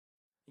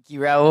Thank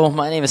you, Raul.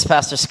 My name is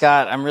Pastor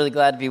Scott. I'm really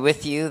glad to be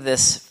with you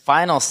this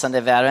final Sunday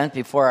of Advent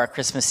before our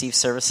Christmas Eve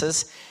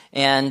services.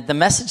 And the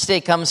message today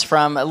comes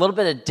from a little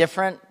bit of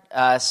different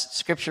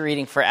scripture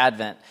reading for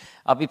Advent.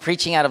 I'll be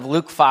preaching out of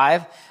Luke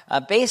 5,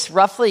 based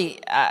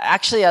roughly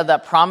actually on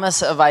that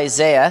promise of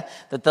Isaiah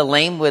that the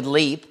lame would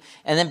leap,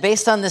 and then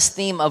based on this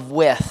theme of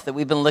with that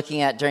we've been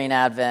looking at during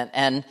Advent,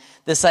 and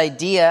this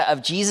idea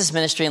of Jesus'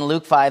 ministry in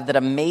Luke 5 that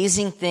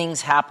amazing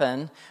things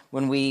happen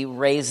when we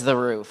raise the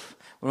roof.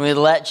 When we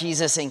let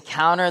Jesus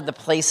encounter the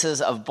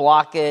places of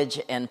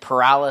blockage and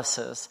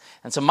paralysis.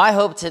 And so my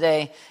hope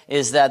today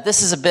is that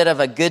this is a bit of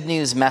a good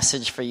news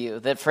message for you,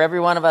 that for every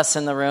one of us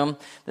in the room,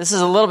 this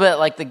is a little bit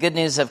like the good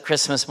news of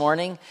Christmas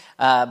morning,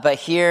 but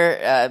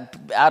here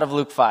out of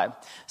Luke 5.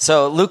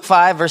 So Luke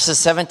 5, verses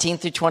 17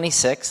 through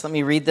 26, let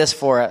me read this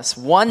for us.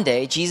 One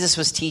day, Jesus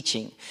was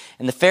teaching,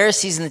 and the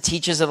Pharisees and the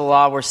teachers of the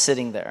law were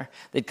sitting there.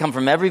 They'd come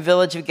from every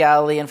village of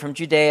Galilee and from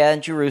Judea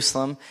and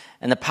Jerusalem,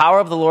 and the power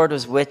of the Lord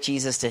was with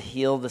Jesus to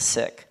heal the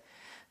sick.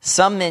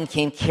 Some men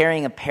came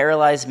carrying a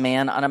paralyzed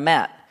man on a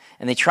mat,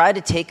 and they tried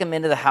to take him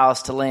into the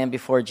house to lay him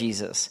before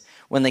Jesus.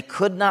 When they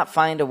could not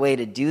find a way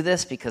to do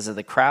this because of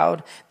the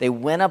crowd, they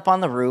went up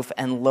on the roof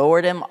and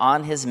lowered him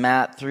on his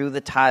mat through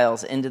the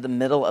tiles into the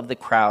middle of the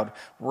crowd,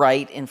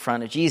 right in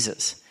front of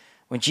Jesus.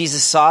 When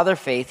Jesus saw their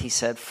faith, he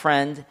said,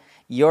 "Friend,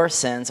 your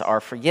sins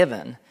are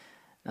forgiven."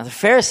 Now the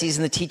Pharisees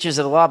and the teachers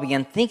of the law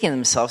began thinking to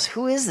themselves,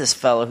 "Who is this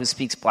fellow who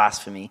speaks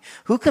blasphemy?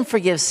 Who can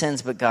forgive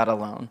sins but God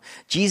alone?"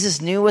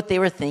 Jesus knew what they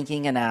were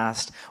thinking and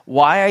asked,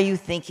 "Why are you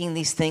thinking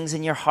these things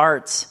in your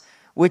hearts?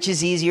 Which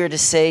is easier to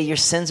say, 'Your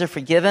sins are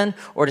forgiven,'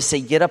 or to say,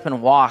 'Get up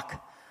and walk'?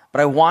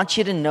 But I want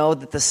you to know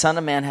that the Son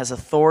of Man has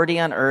authority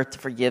on earth to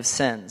forgive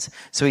sins."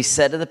 So he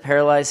said to the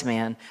paralyzed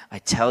man, "I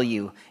tell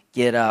you,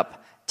 get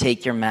up,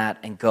 take your mat,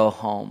 and go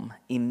home."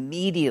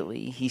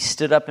 Immediately he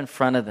stood up in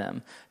front of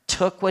them,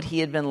 took what he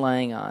had been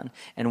laying on,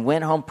 and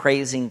went home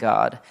praising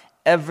God.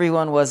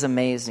 Everyone was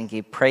amazed and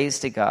gave praise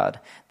to God.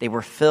 They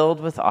were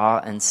filled with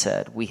awe and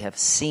said, "We have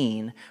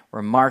seen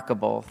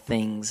remarkable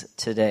things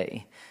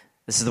today."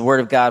 This is the word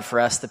of God for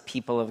us, the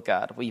people of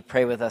God. Will you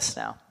pray with us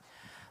now?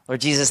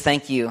 Lord Jesus,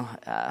 thank you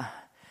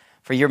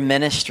for your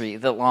ministry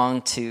that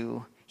longed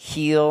to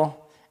heal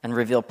and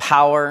reveal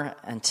power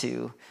and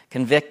to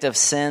convict of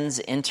sins,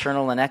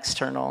 internal and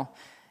external,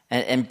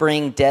 and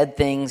bring dead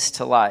things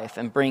to life,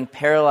 and bring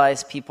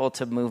paralyzed people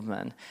to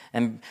movement,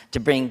 and to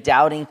bring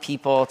doubting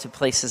people to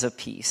places of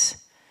peace.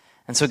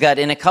 And so, God,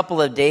 in a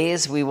couple of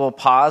days, we will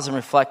pause and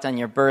reflect on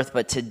your birth,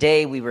 but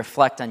today we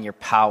reflect on your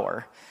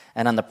power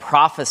and on the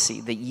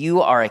prophecy that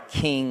you are a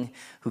king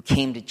who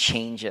came to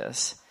change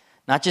us.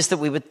 Not just that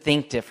we would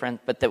think different,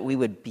 but that we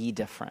would be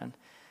different.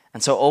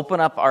 And so open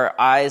up our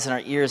eyes and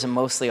our ears and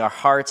mostly our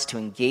hearts to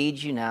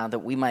engage you now, that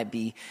we might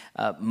be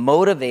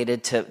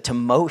motivated to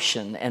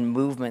motion and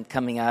movement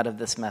coming out of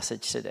this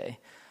message today.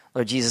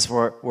 Lord Jesus,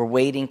 we're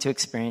waiting to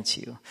experience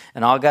you.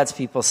 And all God's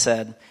people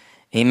said,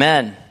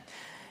 amen.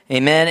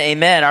 Amen,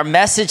 amen. Our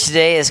message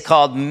today is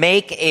called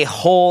Make a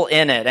Hole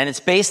in It. And it's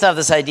based off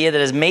this idea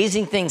that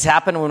amazing things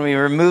happen when we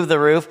remove the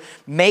roof.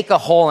 Make a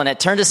hole in it.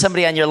 Turn to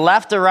somebody on your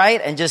left or right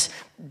and just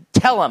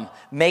tell them,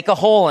 make a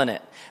hole in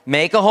it.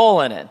 Make a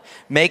hole in it.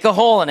 Make a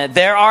hole in it.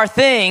 There are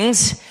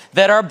things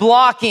that are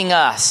blocking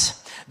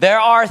us. There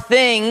are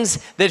things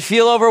that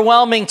feel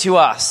overwhelming to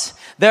us.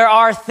 There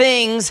are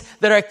things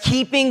that are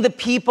keeping the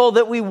people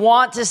that we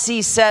want to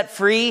see set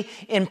free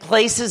in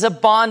places of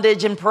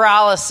bondage and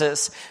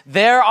paralysis.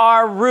 There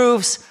are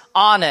roofs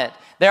on it.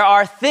 There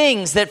are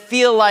things that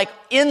feel like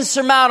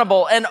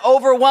insurmountable and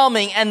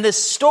overwhelming. And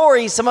this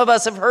story some of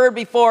us have heard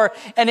before,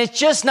 and it's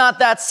just not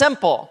that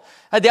simple.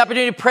 I had the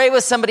opportunity to pray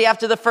with somebody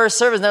after the first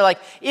service, and they're like,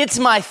 "It's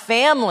my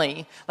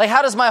family. Like,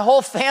 how does my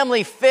whole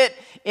family fit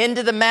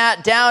into the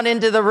mat, down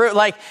into the roof?"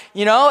 Like,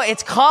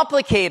 it's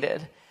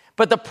complicated.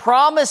 But the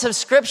promise of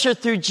Scripture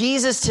through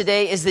Jesus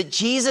today is that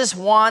Jesus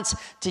wants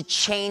to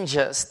change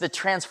us. The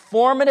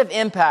transformative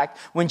impact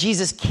when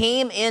Jesus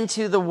came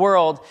into the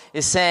world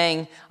is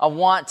saying, I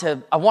want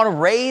to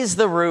raise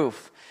the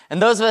roof. And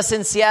those of us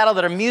in Seattle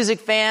that are music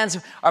fans,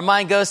 our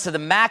mind goes to the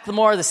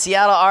Macklemore, the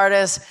Seattle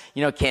artist.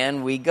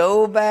 Can we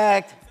go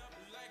back?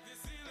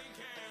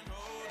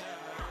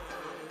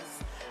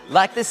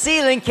 Like the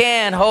ceiling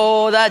can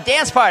hold a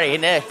dance party.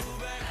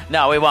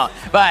 No, we won't.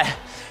 But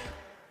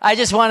I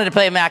just wanted to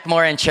play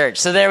Macklemore in church.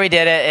 So there we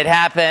did it. It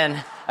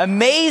happened.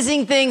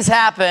 Amazing things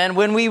happen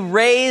when we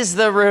raise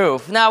the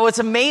roof. Now, what's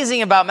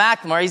amazing about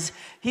Macklemore,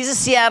 he's a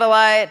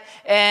Seattleite,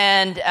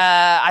 and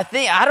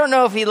I don't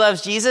know if he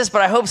loves Jesus,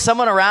 but I hope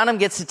someone around him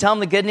gets to tell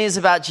him the good news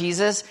about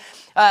Jesus.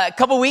 A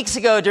couple weeks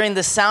ago during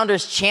the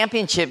Sounders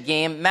championship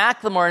game,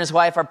 Macklemore and his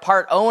wife are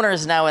part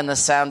owners now in the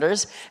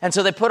Sounders. And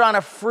so they put on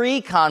a free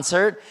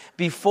concert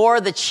before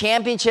the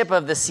championship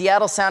of the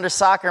Seattle Sounders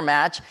soccer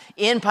match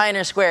in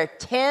Pioneer Square.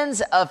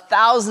 Tens of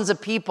thousands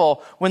of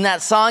people, when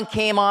that song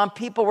came on,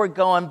 people were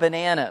going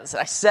bananas.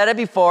 I said it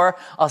before,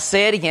 I'll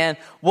say it again.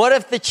 What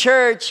if the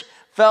church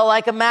felt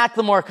like a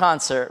Macklemore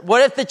concert?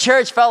 What if the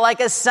church felt like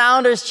a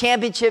Sounders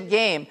championship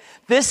game?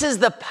 This is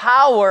the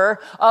power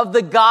of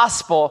the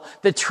gospel.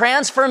 The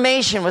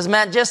transformation was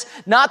meant just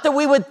not that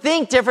we would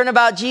think different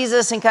about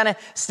Jesus and kind of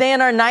stay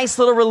in our nice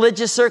little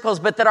religious circles,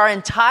 but that our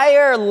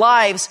entire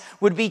lives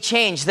would be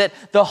changed, that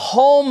the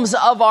homes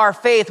of our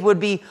faith would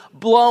be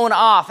blown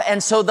off.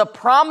 And so the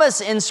promise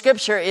in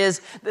Scripture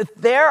is that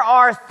there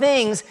are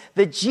things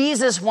that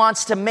Jesus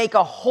wants to make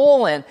a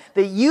hole in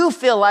that you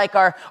feel like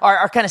are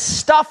kind of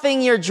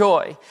stuffing your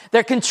joy.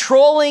 They're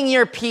controlling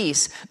your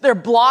peace. They're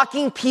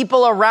blocking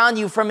people around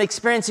you from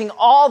experiencing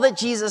all that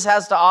Jesus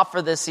has to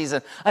offer this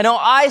season. I know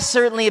I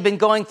certainly have been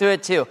going through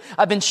it too.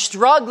 I've been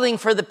struggling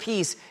for the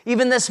peace.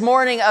 Even this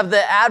morning of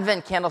the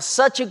Advent candle,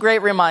 such a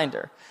great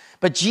reminder.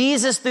 But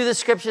Jesus, through the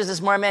Scriptures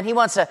this morning, man, he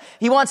wants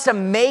to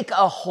make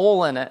a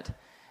hole in it.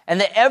 And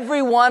that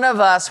every one of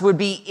us would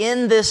be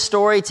in this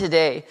story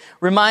today,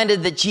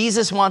 reminded that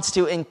Jesus wants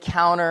to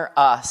encounter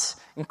us.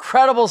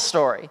 Incredible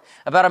story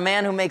about a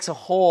man who makes a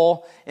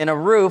hole in a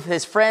roof,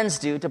 his friends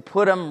do, to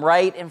put him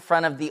right in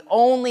front of the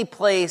only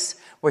place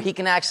where he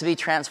can actually be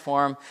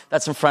transformed.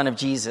 That's in front of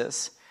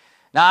Jesus.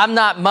 Now, I'm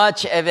not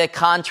much of a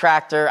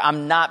contractor.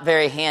 I'm not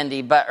very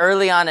handy, but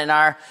early on in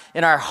our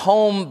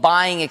home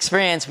buying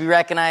experience, we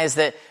recognized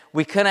that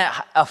we couldn't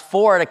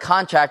afford a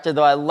contractor,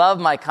 though I love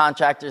my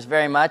contractors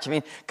very much. I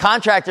mean,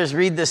 contractors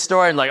read this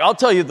story and like, I'll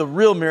tell you the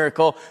real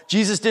miracle.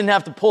 Jesus didn't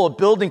have to pull a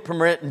building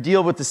permit and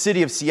deal with the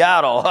city of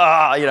Seattle.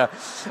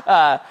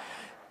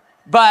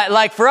 But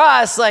like for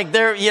us, like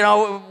there,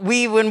 when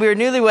we were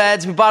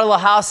newlyweds, we bought a little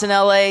house in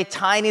LA,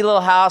 tiny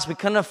little house. We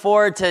couldn't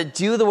afford to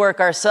do the work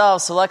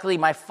ourselves. So luckily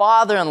my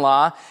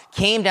father-in-law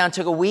came down,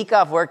 took a week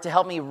off work to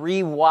help me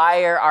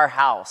rewire our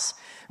house.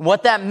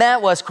 What that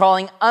meant was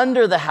crawling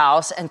under the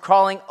house and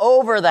crawling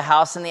over the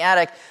house in the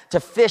attic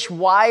to fish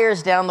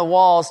wires down the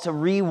walls to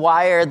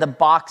rewire the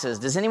boxes.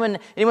 Does anyone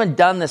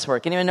done this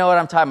work? Anyone know what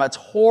I'm talking about? It's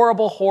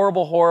horrible,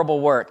 horrible, horrible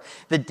work.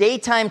 The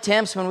daytime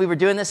temps when we were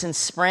doing this in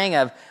spring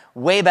of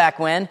way back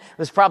when, it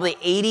was probably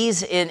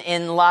 80s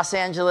in Los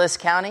Angeles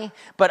County.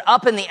 But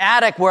up in the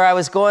attic where I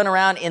was going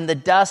around in the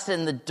dust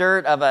and the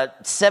dirt of a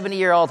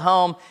 70-year-old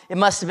home, it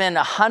must have been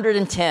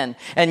 110.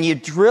 And you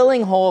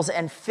drilling holes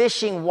and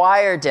fishing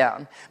wire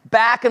down,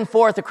 back and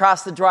forth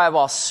across the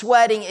drywall,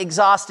 sweating,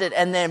 exhausted,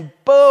 and then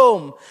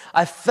boom,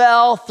 I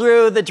fell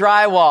through the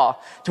drywall.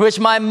 To which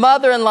my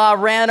mother-in-law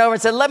ran over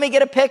and said, "Let me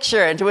get a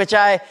picture." And to which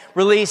I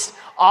released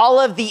all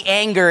of the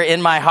anger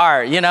in my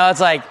heart. It's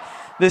like,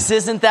 this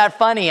isn't that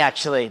funny,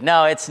 actually.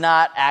 No, it's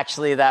not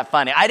actually that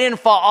funny. I didn't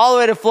fall all the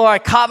way to the floor. I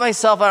caught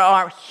myself on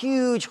a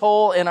huge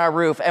hole in our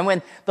roof. And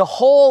when the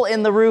hole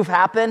in the roof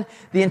happened,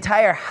 the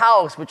entire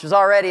house, which was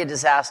already a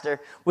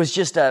disaster, was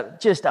just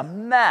a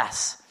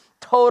mess.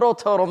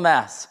 Total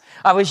mess.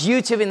 I was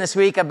YouTubing this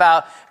week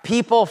about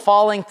people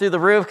falling through the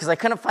roof because I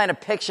couldn't find a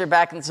picture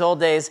back in those old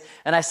days.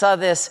 And I saw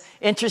this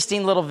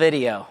interesting little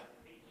video.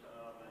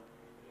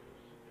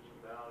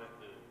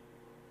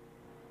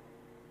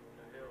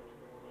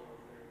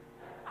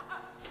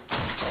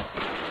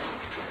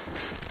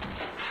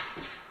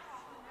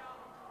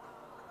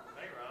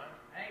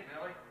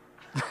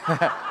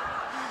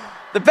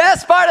 The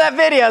best part of that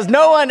video is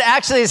no one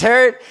actually is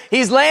hurt.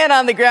 He's laying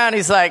on the ground.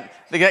 He's like,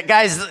 the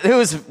guys who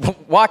was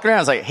walking around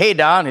was like, "Hey,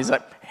 Don." He's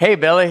like, "Hey,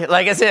 Billy."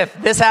 Like as if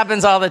this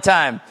happens all the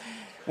time.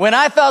 When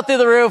I fell through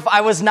the roof,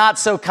 I was not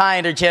so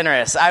kind or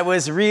generous. I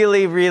was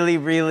really, really,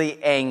 really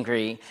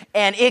angry.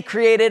 And it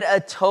created a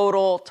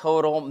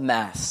total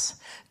mess.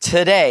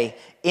 Today,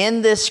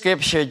 in this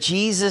scripture,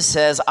 Jesus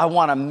says, I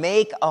want to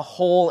make a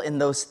hole in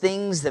those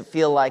things that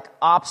feel like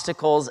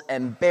obstacles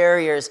and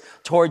barriers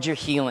towards your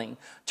healing,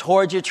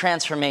 towards your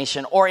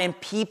transformation, or in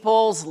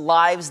people's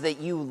lives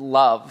that you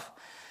love.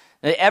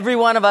 Every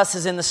one of us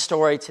is in the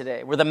story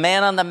today. We're the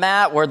man on the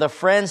mat, we're the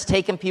friends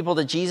taking people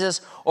to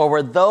Jesus, or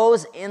we're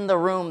those in the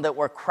room that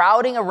were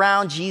crowding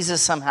around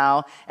Jesus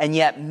somehow and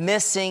yet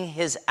missing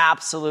his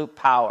absolute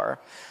power.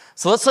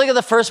 So let's look at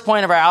the first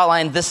point of our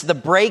outline. This is the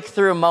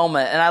breakthrough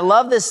moment. And I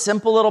love this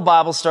simple little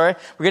Bible story.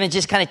 We're going to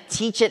just kind of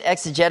teach it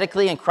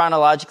exegetically and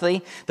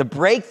chronologically. The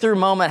breakthrough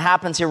moment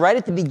happens here right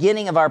at the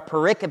beginning of our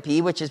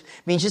pericope, which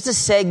means just a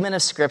segment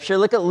of scripture.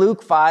 Look at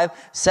Luke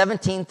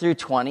 5:17 through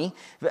 20.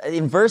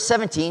 In verse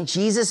 17,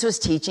 Jesus was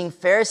teaching.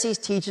 Pharisees,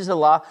 teachers of the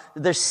law,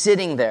 they're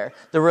sitting there.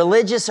 The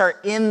religious are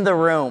in the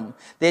room.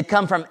 They had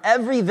come from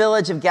every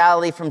village of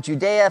Galilee, from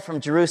Judea,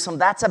 from Jerusalem.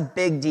 That's a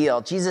big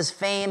deal. Jesus'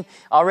 fame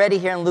already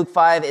here in Luke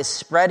 5 is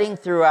spreading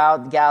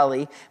throughout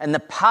Galilee, and the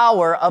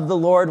power of the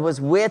Lord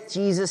was with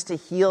Jesus to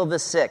heal the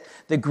sick.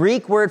 The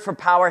Greek word for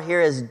power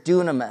here is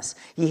dunamis.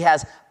 He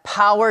has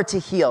power to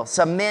heal.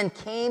 Some men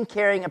came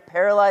carrying a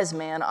paralyzed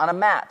man on a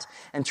mat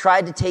and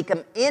tried to take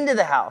him into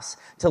the house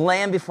to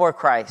lay him before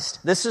Christ.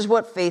 This is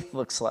what faith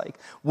looks like.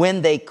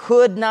 When they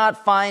could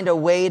not find a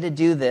way to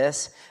do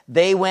this,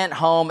 they went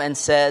home and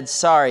said,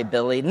 "Sorry,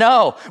 Billy."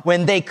 No,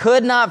 when they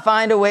could not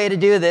find a way to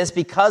do this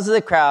because of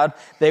the crowd,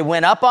 they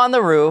went up on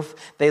the roof,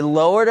 they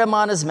lowered him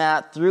on his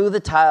mat through the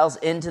tiles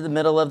into the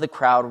middle of the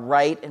crowd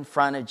right in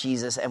front of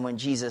Jesus. And when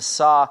Jesus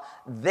saw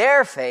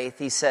their faith,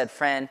 he said,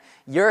 "Friend,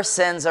 your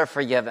sins are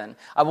forgiven.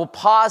 I will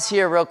pause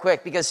here real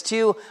quick because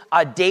two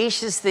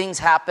audacious things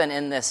happen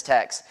in this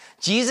text.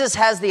 Jesus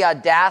has the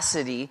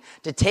audacity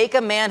to take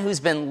a man who's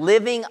been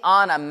living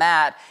on a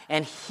mat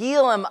and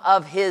heal him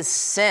of his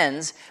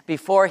sins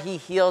before he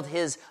healed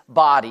his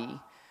body.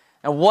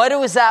 And what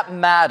does that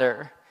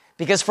matter?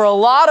 Because for a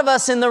lot of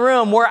us in the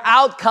room, we're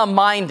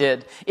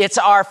outcome-minded. It's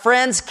our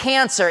friend's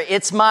cancer.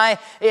 It's my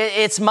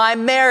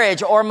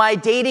marriage or my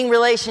dating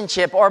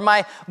relationship or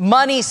my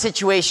money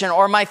situation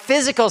or my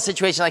physical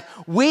situation. Like,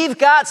 we've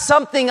got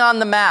something on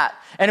the mat.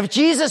 And if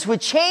Jesus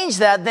would change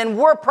that, then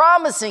we're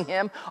promising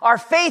him our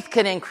faith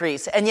can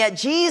increase. And yet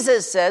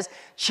Jesus says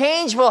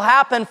change will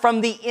happen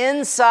from the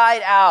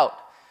inside out.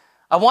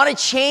 I want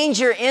to change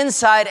your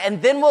inside,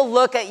 and then we'll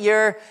look at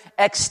your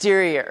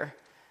exterior.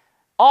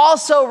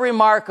 Also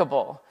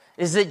remarkable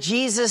is that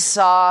Jesus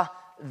saw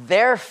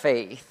their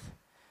faith.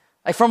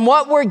 Like, from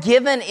what we're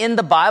given in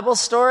the Bible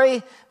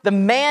story, the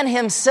man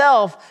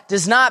himself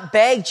does not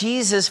beg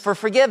Jesus for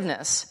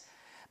forgiveness.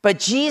 But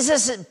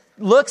Jesus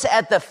looks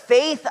at the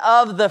faith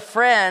of the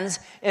friends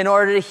in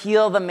order to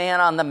heal the man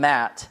on the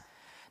mat.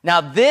 Now,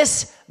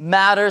 this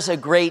matters a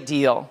great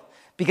deal.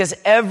 Because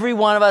every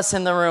one of us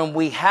in the room,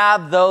 we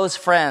have those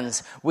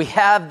friends. We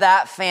have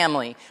that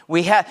family.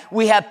 We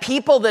have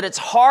people that it's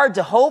hard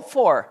to hope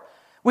for.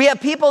 We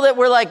have people that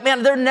we're like,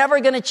 man, they're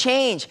never going to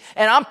change.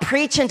 And I'm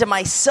preaching to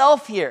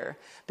myself here.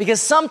 Because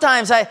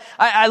sometimes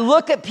I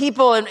look at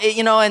people and,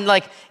 you know, and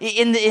like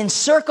in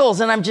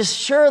circles, and I'm just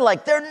sure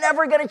like they're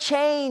never going to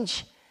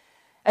change.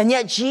 And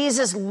yet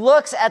Jesus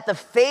looks at the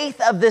faith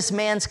of this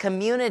man's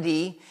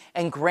community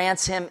and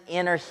grants him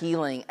inner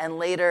healing and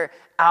later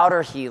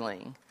outer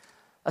healing.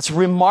 That's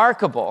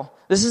remarkable.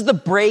 This is the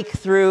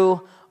breakthrough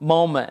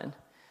moment.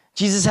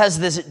 Jesus has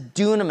this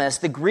dunamis,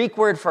 the Greek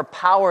word for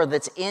power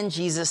that's in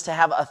Jesus to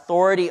have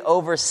authority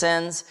over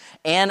sins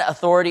and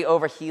authority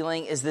over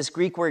healing is this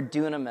Greek word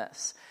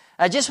dunamis.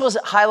 I just was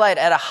highlight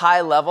at a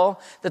high level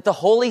that the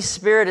Holy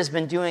Spirit has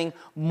been doing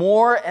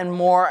more and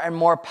more and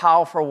more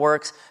powerful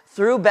works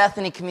through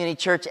Bethany Community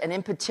Church, and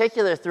in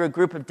particular through a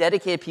group of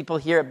dedicated people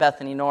here at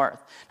Bethany North.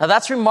 Now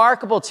that's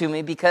remarkable to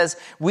me because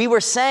we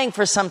were saying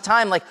for some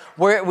time, like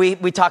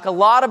we talk a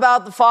lot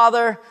about the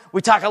Father,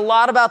 we talk a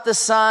lot about the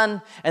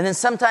Son, and then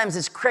sometimes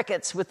it's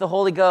crickets with the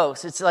Holy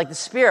Ghost. It's like the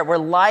Spirit. We're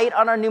light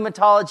on our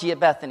pneumatology at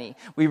Bethany.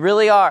 We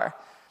really are.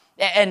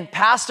 And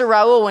Pastor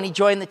Raul, when he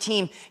joined the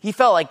team, he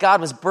felt like God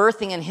was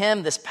birthing in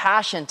him this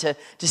passion to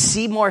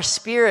see more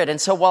Spirit. And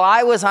so while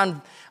I was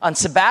on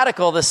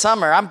sabbatical this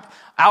summer, I'm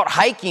out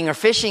hiking or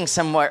fishing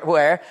somewhere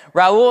where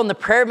Raul and the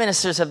prayer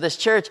ministers of this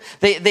church,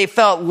 they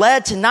felt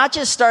led to not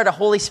just start a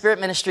Holy Spirit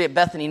ministry at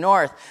Bethany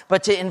North,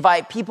 but to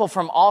invite people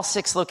from all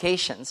 6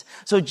 locations.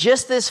 So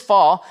just this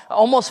fall,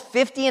 almost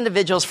 50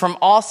 individuals from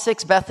all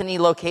 6 Bethany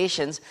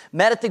locations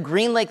met at the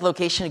Green Lake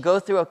location to go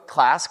through a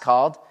class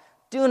called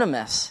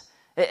Dunamis.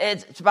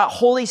 It's about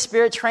Holy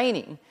Spirit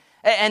training.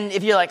 And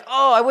if you're like,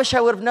 oh, I wish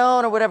I would have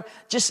known or whatever,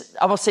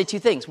 I will say 2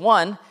 things.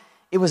 One,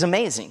 it was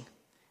amazing.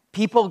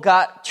 People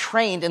got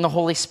trained in the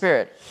Holy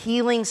Spirit.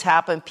 Healings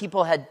happened.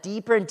 People had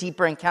deeper and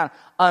deeper encounter.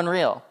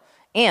 Unreal.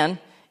 And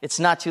it's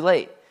not too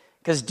late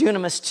because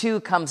Dunamis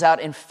 2 comes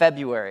out in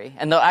February,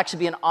 and there'll actually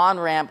be an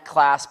on-ramp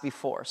class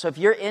before. So if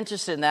you're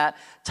interested in that,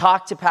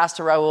 talk to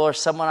Pastor Raul or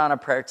someone on a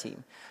prayer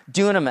team.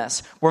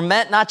 Dunamis. We're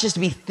meant not just to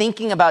be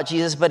thinking about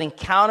Jesus, but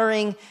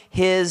encountering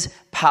his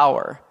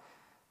power.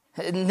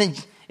 And then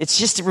it's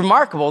just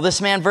remarkable. This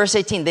man, verse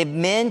 18, the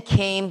men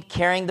came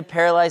carrying the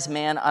paralyzed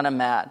man on a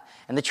mat,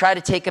 and they tried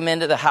to take him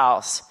into the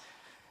house.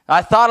 Now,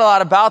 I thought a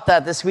lot about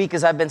that this week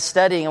as I've been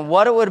studying and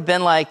what it would have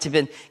been like to have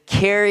been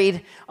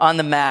carried on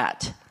the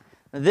mat.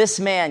 This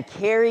man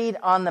carried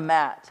on the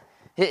mat.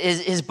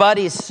 His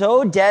buddy is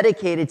so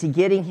dedicated to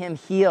getting him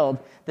healed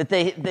that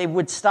they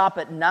would stop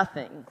at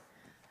nothing.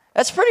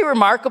 That's pretty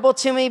remarkable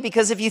to me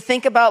because if you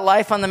think about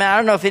life on the mat, I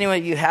don't know if any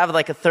of you have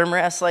like a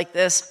thermarest like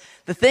this.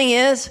 The thing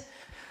is,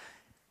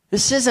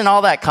 this isn't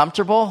all that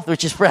comfortable,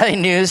 which is probably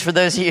news for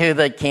those of you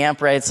that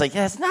camp, right? It's like,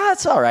 yeah,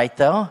 it's all right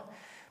though.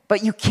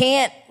 But you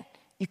can't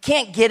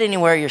get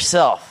anywhere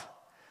yourself.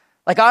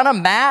 Like on a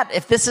mat,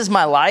 if this is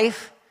my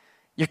life,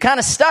 you're kind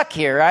of stuck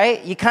here,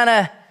 right? You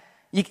can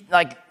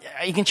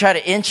try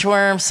to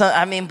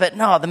inchworm but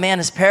no, the man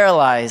is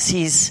paralyzed.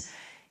 He's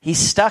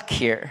stuck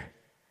here.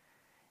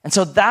 And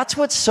so that's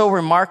what's so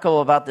remarkable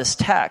about this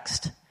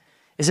text,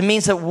 is it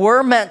means that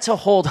we're meant to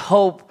hold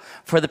hope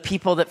for the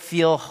people that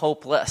feel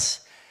hopeless,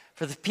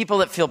 for the people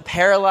that feel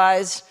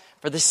paralyzed,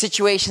 for the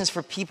situations,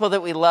 for people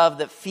that we love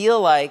that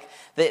feel like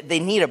they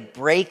need a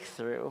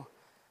breakthrough.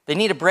 They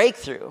need a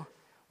breakthrough.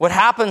 What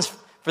happens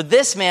for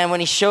this man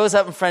when he shows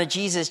up in front of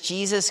Jesus,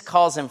 Jesus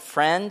calls him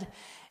friend,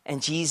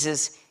 and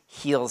Jesus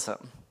heals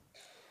him.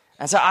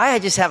 And so I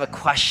just have a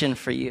question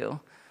for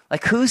you.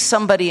 Like, who's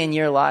somebody in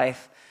your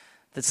life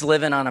that's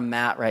living on a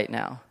mat right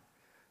now?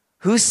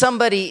 Who's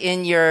somebody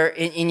in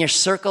your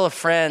circle of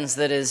friends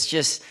that is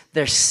just,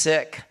 they're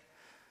sick,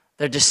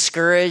 they're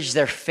discouraged,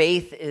 their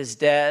faith is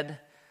dead?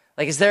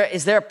 Like, is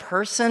there a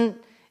person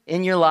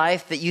in your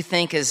life that you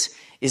think is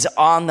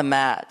on the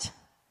mat?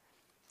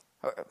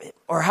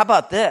 Or how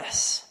about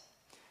this?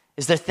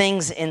 Is there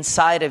things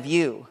inside of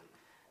you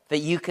that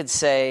you could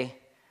say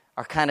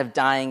are kind of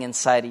dying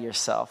inside of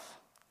yourself?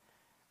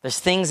 There's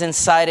things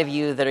inside of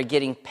you that are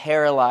getting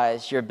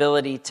paralyzed, your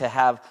ability to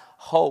have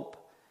hope,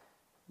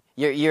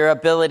 your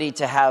ability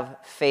to have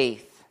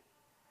faith.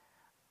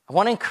 I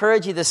want to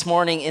encourage you this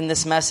morning in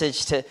this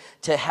message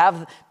to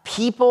have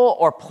people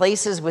or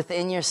places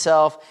within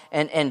yourself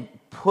and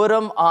put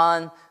them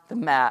on the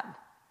mat.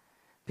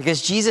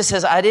 Because Jesus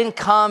says, I didn't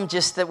come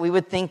just that we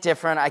would think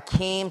different. I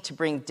came to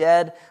bring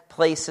dead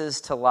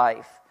places to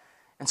life.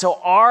 And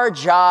so our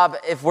job,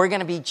 if we're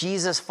going to be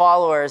Jesus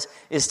followers,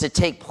 is to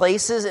take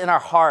places in our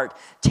heart,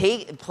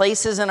 take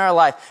places in our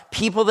life,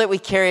 people that we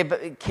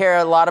care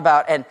a lot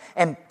about,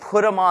 and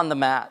put them on the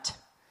mat.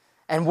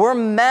 And we're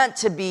meant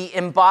to be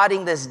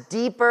embodying this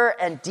deeper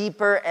and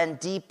deeper and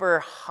deeper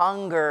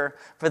hunger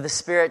for the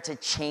Spirit to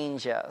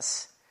change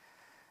us.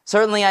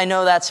 Certainly, I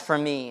know that's for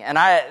me. And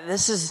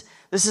this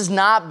has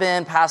not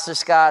been Pastor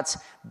Scott's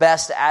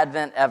best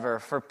Advent ever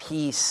for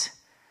peace,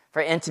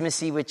 for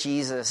intimacy with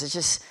Jesus.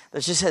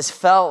 It just has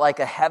felt like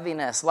a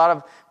heaviness. A lot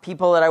of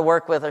people that I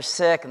work with are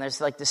sick, and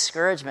there's like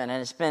discouragement,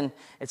 and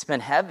it's been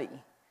heavy.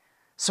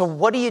 So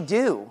what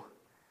do?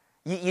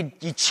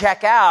 You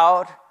check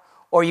out,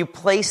 or you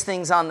place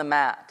things on the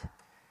mat.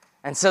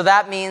 And so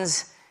that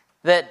means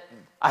that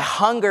I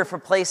hunger for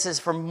places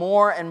for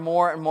more and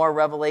more and more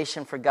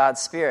revelation for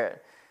God's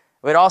Spirit.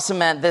 It also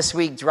meant this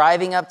week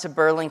driving up to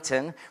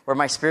Burlington, where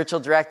my spiritual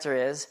director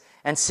is,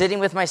 and sitting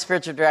with my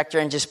spiritual director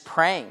and just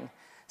praying,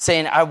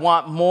 saying, I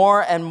want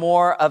more and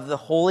more of the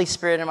Holy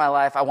Spirit in my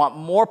life. I want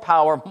more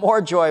power,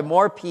 more joy,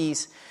 more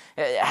peace.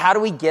 How do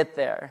we get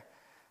there?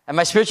 And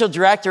my spiritual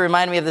director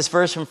reminded me of this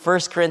verse from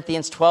 1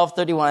 Corinthians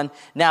 12:31.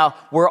 Now,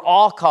 we're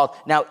all called.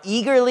 Now,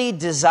 eagerly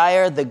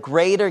desire the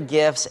greater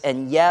gifts,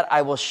 and yet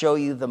I will show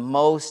you the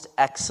most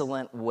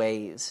excellent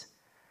ways.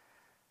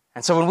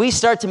 And so when we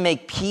start to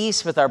make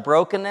peace with our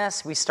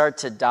brokenness, we start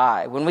to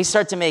die. When we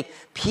start to make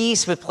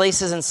peace with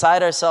places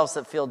inside ourselves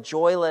that feel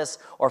joyless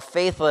or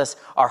faithless,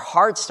 our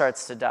heart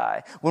starts to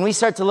die. When we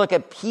start to look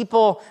at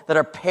people that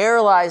are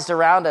paralyzed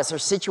around us or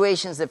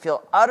situations that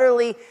feel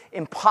utterly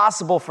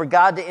impossible for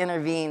God to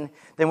intervene,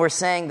 then we're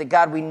saying that,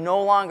 God, we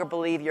no longer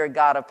believe you're a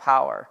God of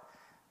power.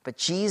 But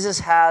Jesus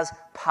has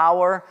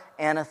power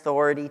and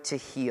authority to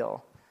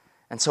heal.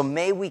 And so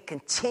may we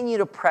continue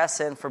to press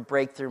in for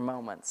breakthrough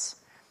moments.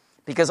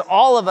 Because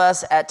all of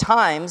us at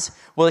times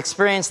will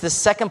experience this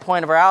second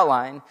point of our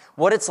outline,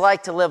 what it's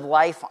like to live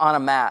life on a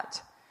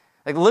mat.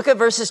 Like, look at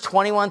verses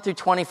 21 through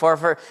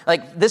 24.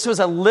 This was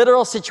a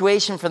literal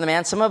situation for the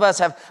man. Some of us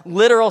have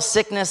literal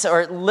sickness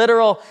or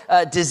literal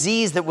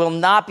disease that will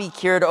not be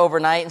cured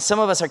overnight. And some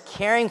of us are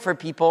caring for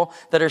people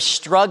that are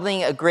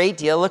struggling a great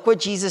deal. Look what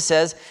Jesus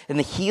says in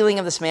the healing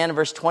of this man in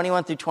verse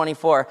 21 through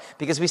 24,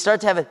 because we start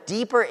to have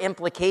deeper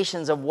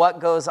implications of what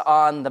goes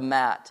on the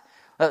mat.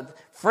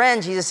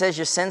 Friend, Jesus says,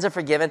 your sins are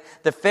forgiven.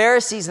 The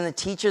Pharisees and the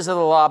teachers of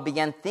the law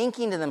began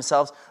thinking to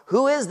themselves,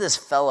 who is this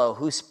fellow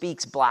who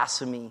speaks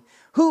blasphemy?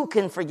 Who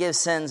can forgive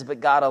sins but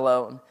God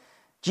alone?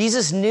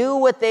 Jesus knew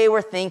what they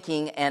were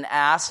thinking and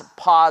asked,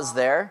 pause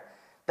there.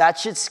 That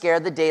should scare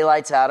the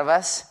daylights out of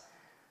us.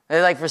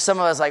 Like for some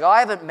of us, like, oh, I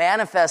haven't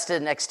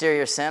manifested an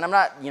exterior sin. I'm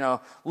not,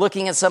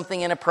 looking at something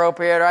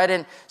inappropriate, or I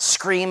didn't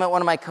scream at one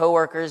of my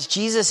coworkers.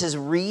 Jesus is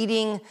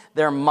reading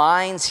their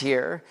minds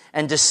here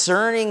and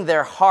discerning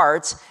their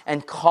hearts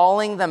and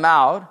calling them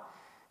out.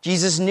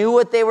 Jesus knew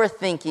what they were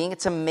thinking.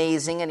 It's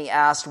amazing. And he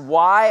asked,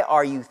 why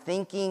are you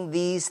thinking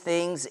these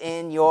things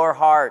in your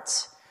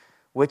hearts?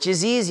 Which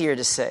is easier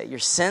to say, your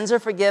sins are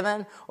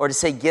forgiven, or to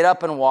say, get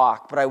up and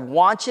walk? But I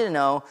want you to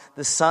know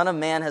the Son of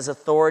Man has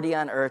authority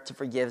on earth to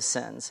forgive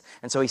sins.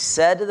 And so he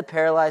said to the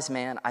paralyzed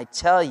man, I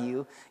tell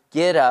you,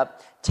 get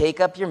up, take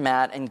up your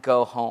mat, and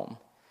go home.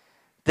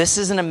 This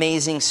is an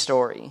amazing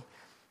story,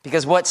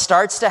 because what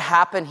starts to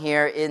happen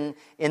here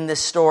in this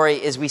story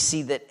is we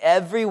see that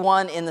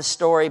everyone in the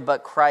story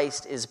but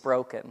Christ is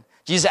broken.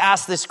 Jesus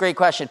asked this great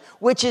question,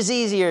 which is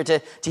easier,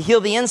 to heal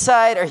the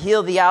inside or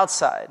heal the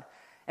outside?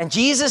 And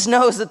Jesus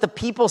knows that the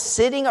people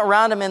sitting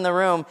around him in the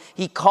room,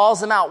 he calls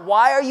them out.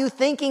 Why are you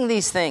thinking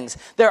these things?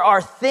 There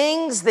are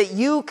things that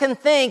you can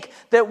think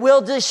that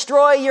will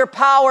destroy your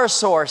power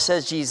source,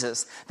 says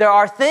Jesus. There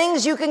are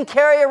things you can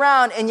carry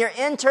around in your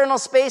internal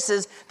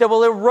spaces that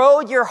will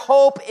erode your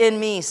hope in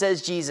me,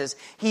 says Jesus.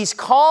 He's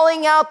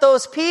calling out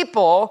those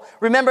people,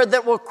 remember,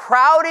 that were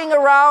crowding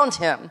around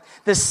him.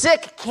 The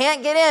sick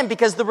can't get in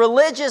because the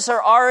religious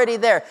are already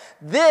there.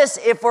 This,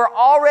 if we're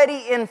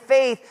already in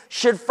faith,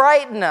 should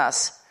frighten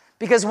us.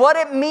 Because what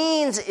it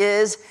means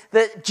is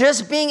that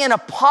just being in a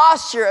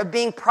posture of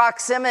being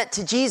proximate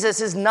to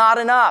Jesus is not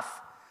enough.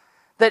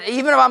 That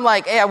even if I'm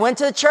like, hey, I went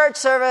to the church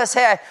service,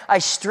 hey, I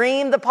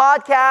streamed the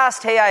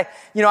podcast, hey,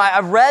 I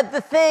read the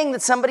thing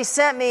that somebody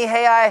sent me,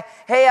 hey,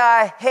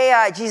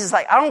 Jesus is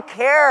like, I don't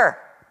care.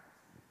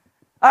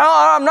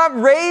 I'm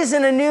not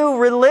raising a new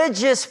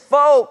religious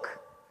folk.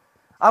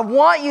 I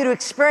want you to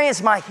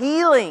experience my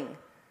healing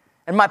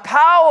and my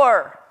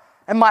power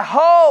and my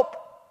hope.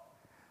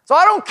 So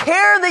I don't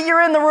care that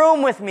you're in the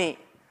room with me.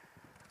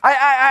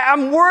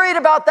 I'm worried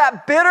about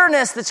that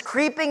bitterness that's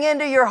creeping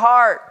into your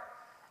heart.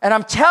 And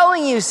I'm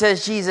telling you,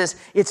 says Jesus,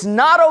 it's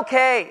not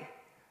okay.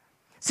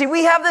 See,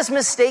 we have this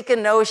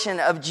mistaken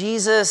notion of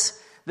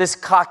Jesus, this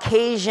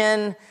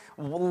Caucasian,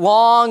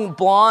 long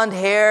blonde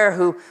hair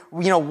who,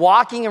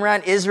 walking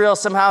around Israel.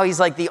 Somehow he's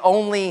like the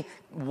only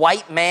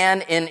white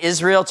man in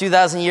Israel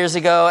 2,000 years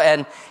ago.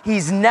 And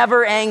he's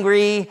never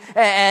angry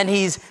and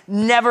he's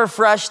never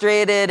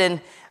frustrated.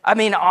 And I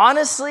mean,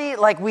 honestly,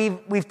 like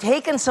we've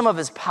taken some of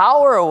his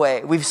power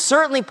away. We've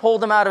certainly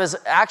pulled him out of his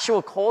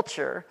actual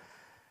culture.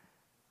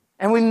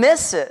 And we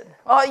miss it.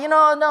 Oh,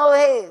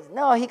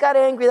 he got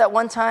angry that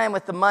one time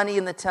with the money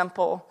in the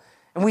temple.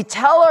 And we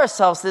tell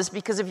ourselves this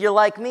because if you're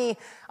like me,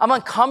 I'm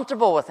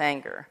uncomfortable with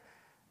anger.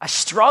 I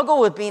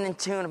struggle with being in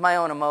tune with my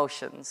own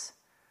emotions.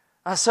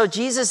 So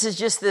Jesus is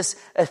just this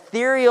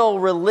ethereal,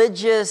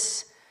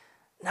 religious.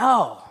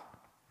 No,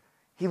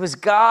 he was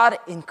God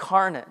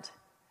incarnate.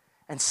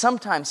 And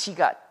sometimes he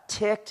got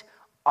ticked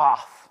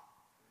off.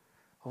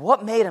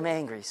 What made him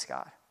angry,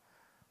 Scott?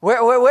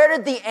 Where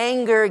did the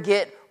anger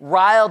get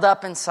riled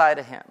up inside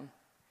of him?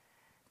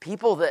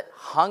 People that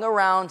hung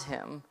around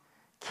him,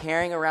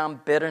 carrying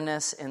around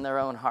bitterness in their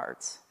own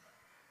hearts.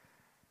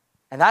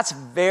 And that's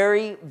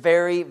very,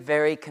 very,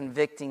 very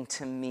convicting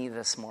to me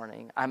this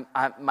morning.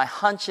 My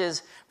hunch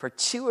is for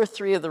 2 or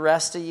 3 of the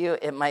rest of you,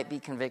 it might be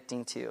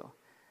convicting too.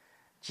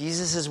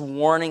 Jesus is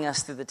warning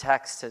us through the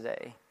text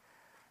today.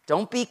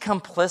 Don't be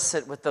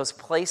complicit with those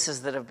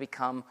places that have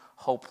become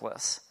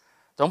hopeless.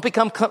 Don't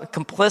become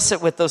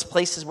complicit with those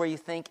places where you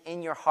think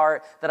in your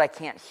heart that I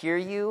can't hear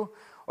you,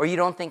 or you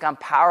don't think I'm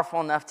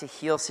powerful enough to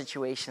heal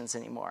situations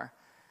anymore.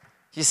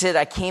 You said,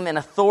 I came in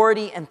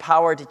authority and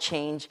power to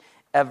change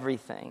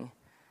everything.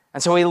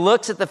 And so he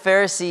looks at the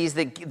Pharisees,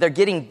 they're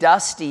getting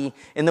dusty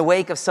in the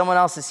wake of someone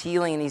else's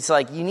healing, and he's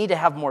like, you need to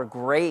have more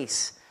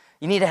grace.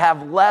 You need to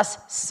have less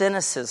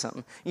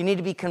cynicism. You need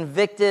to be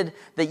convicted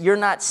that you're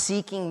not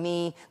seeking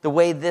me the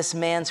way this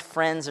man's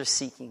friends are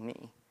seeking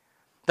me.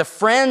 The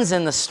friends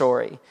in the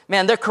story,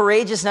 man, they're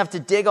courageous enough to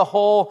dig a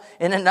hole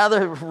in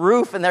another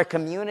roof in their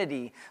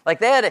community.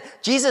 Like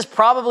Jesus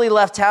probably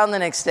left town the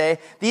next day.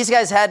 These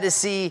guys had to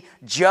see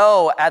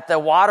Joe at the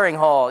watering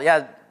hole.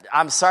 Yeah,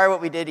 I'm sorry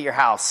what we did to your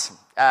house.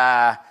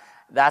 That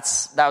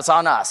was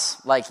on us.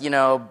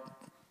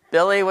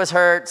 Billy was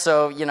hurt,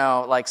 so,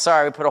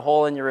 sorry, we put a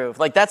hole in your roof.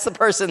 That's the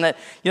person that,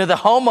 the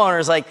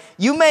homeowner's like,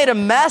 you made a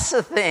mess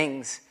of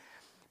things.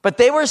 But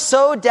they were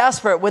so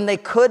desperate when they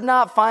could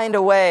not find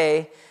a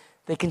way,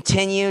 they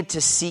continued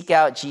to seek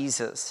out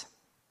Jesus.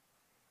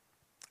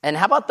 And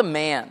how about the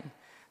man?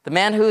 The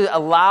man who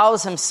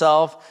allows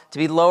himself to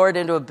be lowered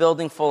into a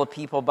building full of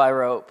people by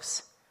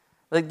ropes.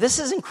 This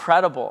is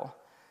incredible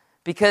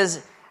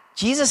because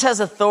Jesus has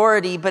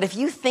authority, but if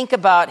you think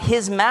about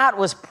his mat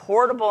was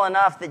portable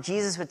enough that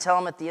Jesus would tell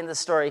him at the end of the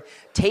story,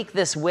 take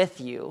this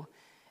with you.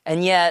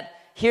 And yet,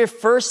 here,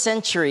 first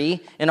century,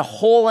 in a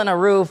hole in a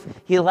roof,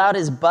 he allowed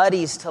his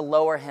buddies to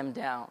lower him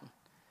down.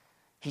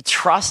 He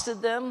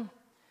trusted them,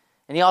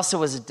 and he also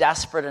was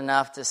desperate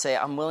enough to say,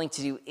 I'm willing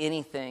to do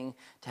anything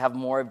to have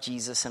more of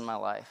Jesus in my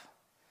life.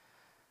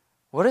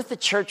 What if the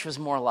church was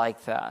more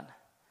like that?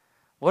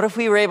 What if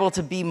we were able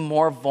to be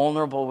more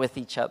vulnerable with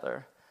each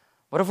other?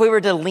 What if we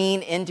were to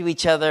lean into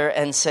each other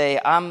and say,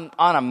 I'm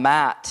on a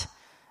mat,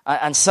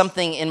 on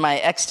something in my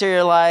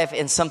exterior life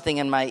and something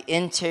in my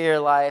interior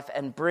life,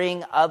 and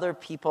bring other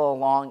people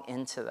along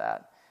into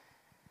that?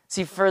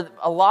 See, for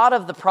a lot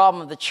of the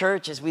problem of the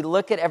church is we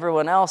look at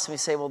everyone else and we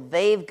say, well,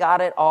 they've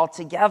got it all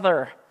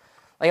together.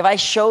 If I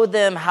showed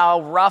them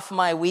how rough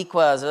my week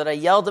was, or that I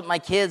yelled at my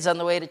kids on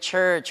the way to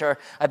church, or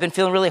I've been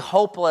feeling really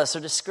hopeless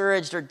or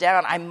discouraged or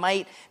down, I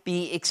might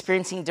be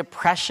experiencing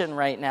depression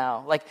right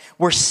now.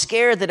 We're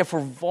scared that if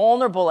we're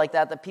vulnerable like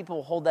that people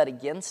will hold that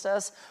against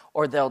us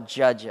or they'll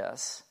judge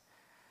us.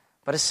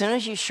 But as soon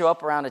as you show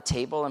up around a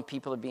table and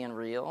people are being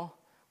real,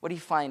 what do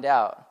you find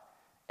out?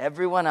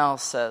 Everyone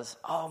else says,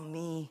 oh,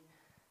 me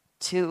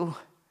too.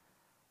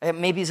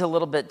 Maybe it's a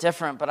little bit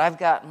different, but I've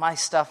got my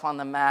stuff on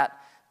the mat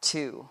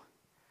too.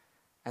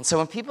 And so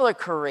when people are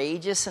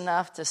courageous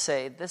enough to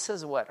say, this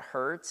is what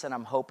hurts and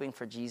I'm hoping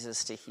for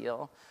Jesus to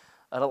heal,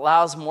 it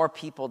allows more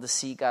people to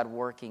see God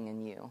working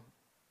in you.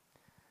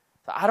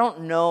 So I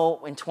don't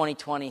know in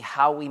 2020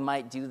 how we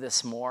might do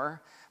this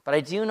more, but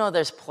I do know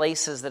there's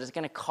places that is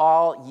going to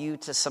call you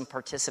to some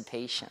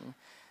participation.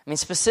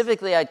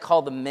 Specifically, I'd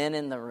call the men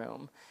in the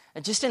room.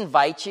 And just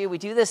invite you. We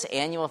do this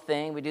annual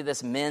thing. We do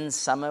this men's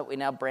summit. We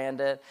now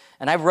brand it.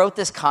 And I wrote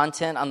this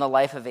content on the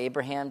life of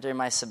Abraham during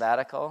my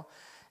sabbatical.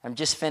 I'm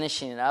just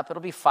finishing it up.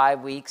 It'll be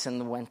 5 weeks in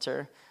the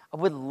winter. I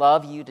would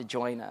love you to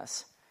join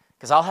us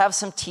because I'll have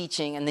some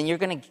teaching, and then you're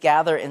going to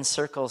gather in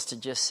circles to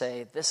just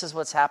say, this is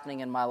what's happening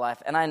in my life.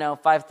 And I know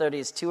 5:30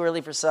 is too early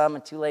for some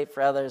and too late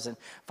for others, and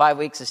 5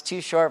 weeks is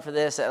too short for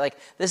this.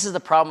 This is the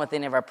problem with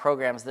any of our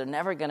programs. They're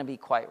never going to be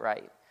quite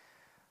right.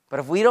 But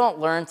if we don't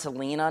learn to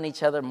lean on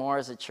each other more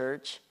as a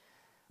church,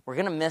 we're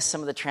going to miss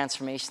some of the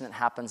transformation that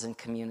happens in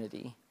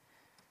community.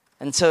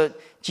 And so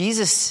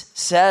Jesus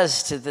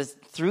says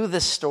through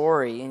this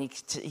story, and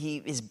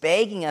he is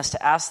begging us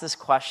to ask this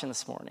question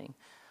this morning: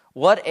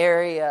 what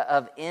area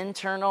of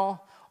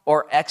internal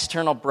or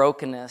external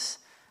brokenness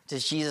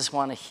does Jesus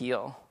want to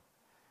heal?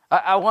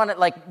 I want it,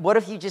 what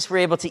if you just were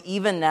able to,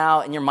 even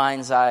now in your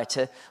mind's eye,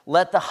 to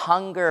let the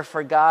hunger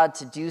for God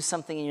to do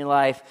something in your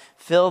life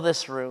fill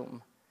this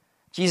room?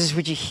 Jesus,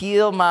 would you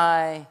heal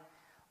my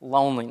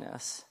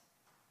loneliness?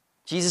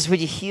 Jesus,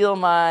 would you heal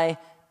my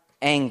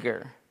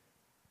anger?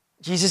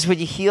 Jesus, would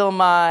you heal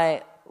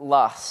my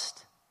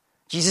lust?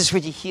 Jesus,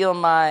 would you heal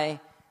my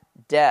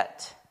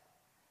debt?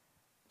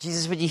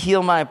 Jesus, would you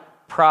heal my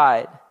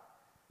pride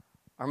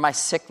or my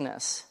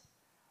sickness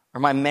or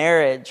my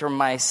marriage or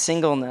my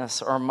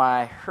singleness or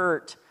my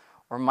hurt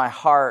or my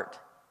heart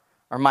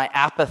or my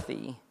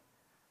apathy?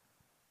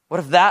 What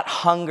if that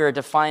hunger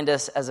defined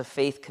us as a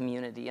faith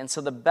community? And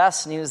so the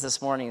best news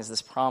this morning is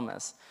this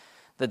promise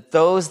that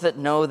those that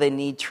know they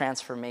need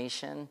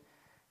transformation,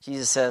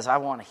 Jesus says, I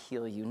want to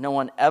heal you. No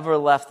one ever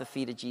left the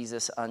feet of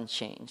Jesus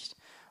unchanged.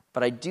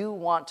 But I do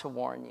want to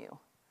warn you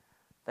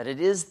that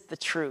it is the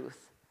truth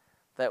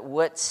that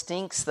what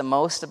stinks the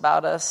most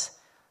about us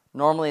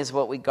normally is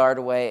what we guard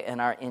away in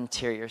our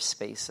interior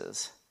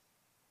spaces.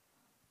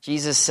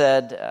 Jesus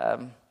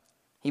said,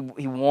 he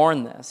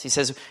warned this. He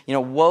says,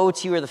 woe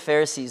to you are the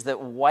Pharisees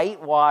that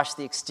whitewash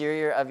the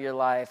exterior of your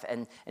life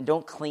and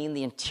don't clean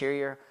the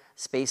interior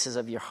spaces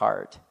of your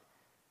heart.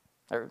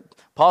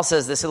 Paul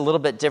says this a little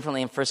bit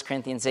differently in 1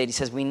 Corinthians 8. He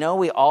says, we know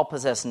we all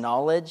possess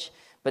knowledge,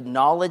 but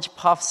knowledge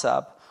puffs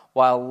up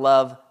while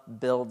love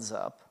builds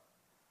up.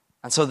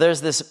 And so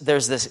there's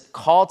this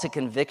call to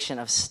conviction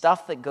of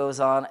stuff that goes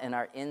on in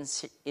our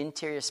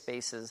interior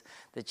spaces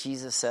that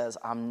Jesus says,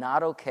 I'm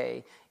not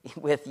okay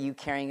with you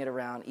carrying it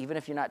around, even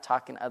if you're not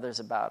talking to others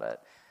about it.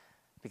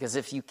 Because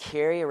if you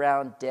carry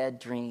around dead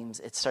dreams,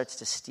 it starts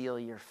to steal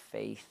your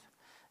faith.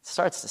 It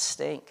starts to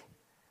stink.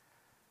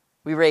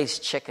 We raise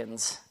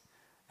chickens.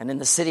 And in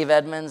the city of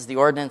Edmonds, the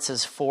ordinance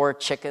is 4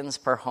 chickens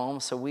per home,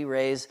 so we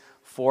raise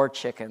 4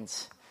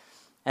 chickens.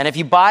 And if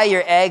you buy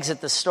your eggs at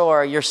the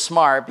store, you're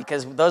smart,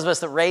 because those of us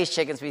that raise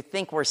chickens, we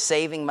think we're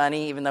saving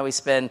money, even though we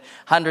spend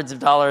hundreds of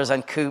dollars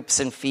on coops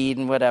and feed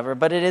and whatever.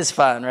 But it is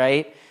fun,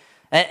 right?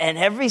 And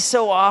every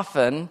so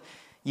often,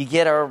 you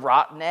get a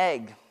rotten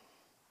egg.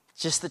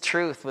 It's just the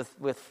truth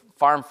with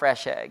farm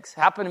fresh eggs.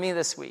 Happened to me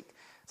this week.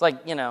 It's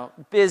like,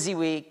 busy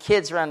week,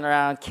 kids running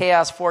around,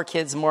 chaos, 4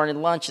 kids in the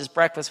morning, lunches,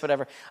 breakfast,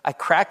 whatever. I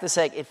cracked this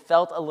egg. It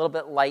felt a little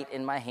bit light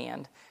in my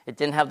hand. It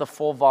didn't have the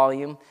full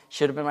volume.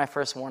 Should have been my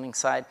first warning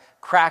sign.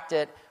 Cracked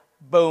it.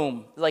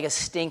 Boom. Like a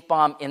stink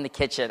bomb in the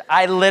kitchen.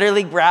 I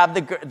literally grabbed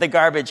the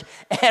garbage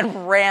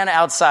and ran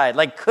outside.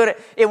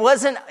 It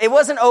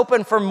wasn't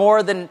open for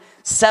more than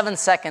 7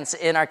 seconds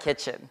in our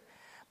kitchen.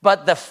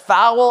 But the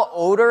foul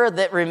odor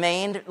that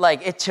remained,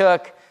 it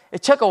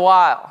took a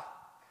while.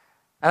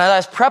 And as I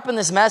was prepping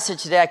this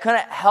message today, I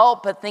couldn't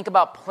help but think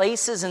about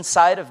places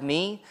inside of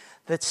me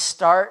that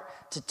start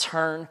to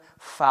turn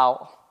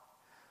foul.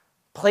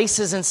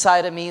 Places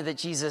inside of me that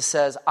Jesus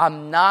says,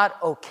 I'm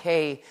not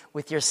okay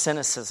with your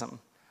cynicism.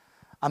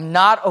 I'm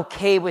not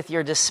okay with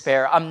your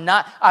despair.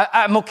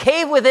 I'm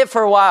okay with it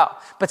for a while.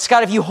 But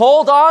Scott, if you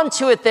hold on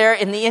to it there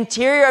in the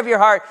interior of your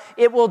heart,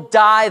 it will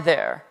die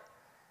there.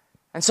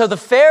 And so the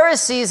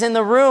Pharisees in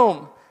the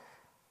room,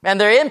 and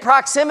they're in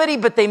proximity,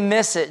 but they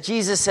miss it.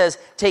 Jesus says,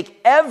 take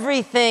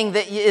everything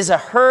that is a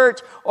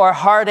hurt or a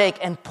heartache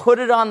and put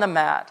it on the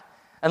mat.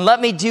 And let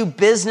me do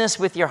business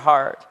with your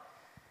heart.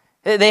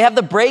 They have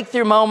the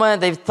breakthrough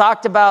moment. They've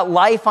talked about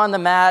life on the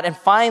mat. And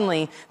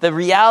finally, the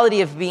reality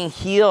of being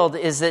healed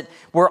is that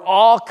we're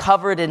all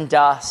covered in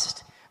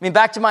dust. I mean,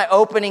 back to my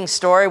opening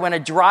story, when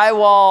when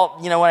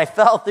I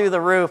fell through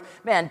the roof,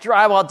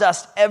 drywall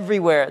dust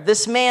everywhere.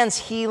 This man's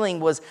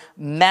healing was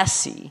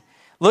messy.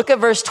 Look at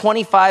verse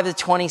 25 to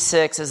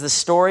 26 as the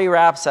story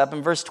wraps up.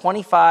 In verse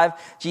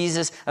 25,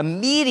 Jesus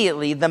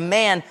immediately, the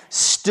man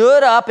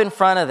stood up in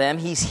front of them.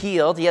 He's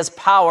healed. He has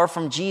power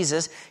from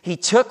Jesus. He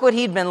took what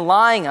he'd been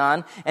lying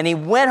on and he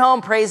went home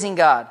praising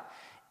God.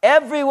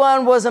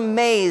 Everyone was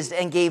amazed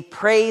and gave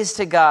praise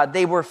to God.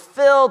 They were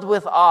filled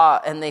with awe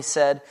and they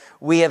said,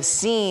 we have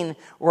seen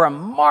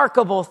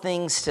remarkable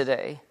things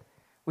today.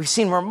 We've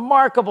seen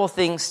remarkable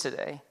things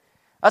today.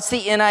 That's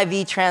the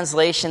NIV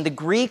translation. The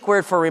Greek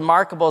word for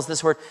remarkable is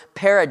this word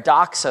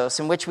paradoxos,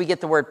 in which we get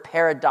the word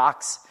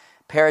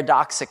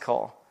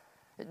paradoxical.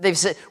 They've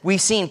said,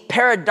 we've seen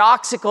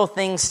paradoxical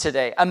things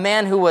today. A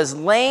man who was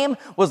lame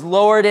was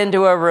lowered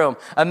into a room.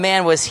 A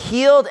man was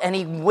healed and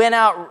he went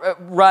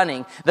out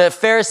running. The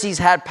Pharisees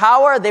had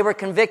power. They were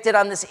convicted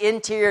on this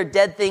interior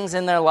dead things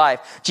in their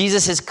life.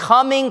 Jesus is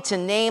coming to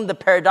name the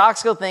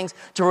paradoxical things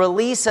to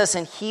release us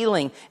in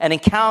healing and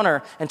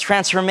encounter and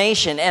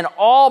transformation, and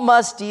all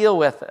must deal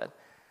with it.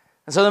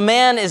 And so the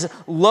man is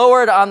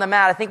lowered on the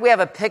mat. I think we have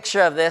a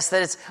picture of this,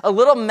 that it's a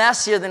little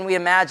messier than we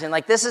imagine.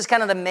 Like, this is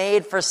kind of the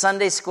made for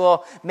Sunday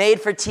school,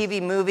 made for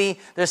TV movie.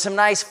 There's some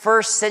nice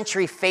first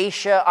century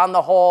fascia on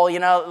the whole,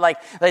 like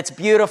it's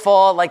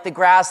beautiful, like the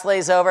grass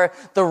lays over.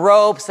 The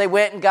ropes, they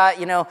went and got,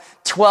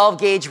 12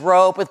 gauge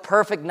rope with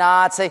perfect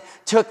knots. They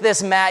took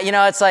this mat,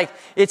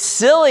 it's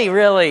silly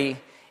really.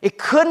 It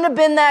couldn't have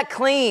been that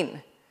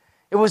clean.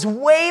 It was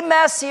way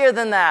messier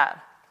than that.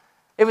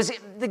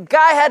 The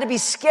guy had to be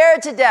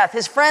scared to death.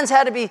 His friends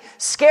had to be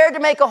scared to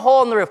make a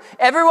hole in the roof.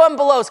 Everyone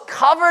below is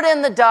covered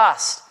in the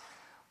dust.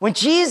 When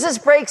Jesus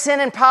breaks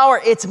in power,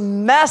 it's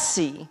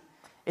messy.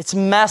 It's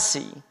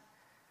messy.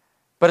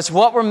 But it's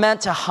what we're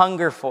meant to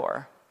hunger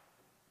for.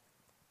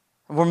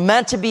 We're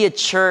meant to be a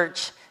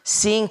church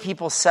seeing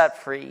people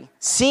set free,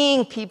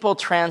 seeing people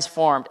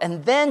transformed.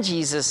 And then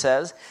Jesus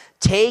says,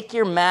 take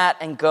your mat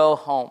and go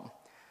home.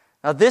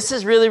 Now, this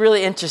is really,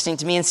 really interesting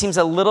to me and seems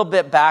a little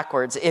bit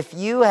backwards. If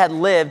you had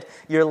lived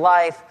your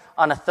life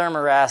on a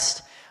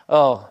thermarest,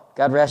 oh,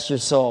 God rest your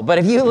soul. But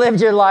if you lived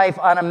your life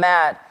on a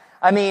mat,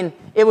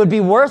 it would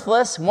be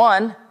worthless,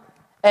 one,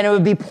 and it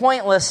would be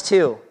pointless,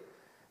 two.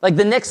 Like,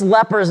 the next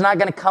leper is not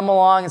going to come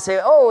along and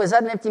say, oh, is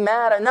that an empty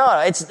mat?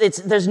 No,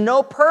 there's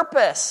no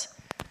purpose.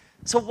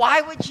 So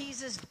why would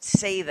Jesus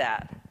say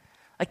that?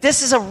 Like,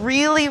 this is a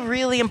really,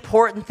 really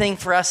important thing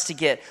for us to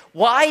get.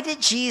 Why did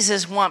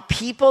Jesus want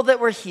people that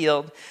were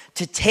healed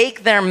to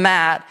take their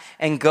mat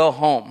and go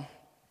home?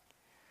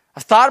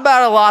 I've thought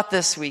about it a lot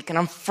this week, and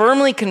I'm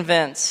firmly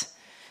convinced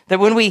that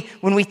when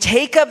we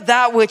take up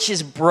that which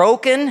is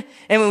broken,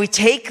 and when we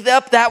take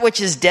up that which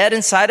is dead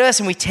inside of us,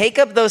 and we take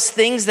up those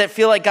things that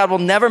feel like God will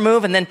never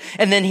move, and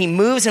then he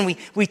moves, and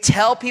we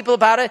tell people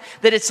about it,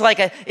 that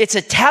it's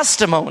a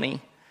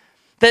testimony.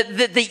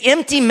 That the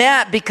empty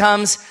mat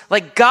becomes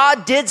like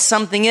God did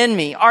something in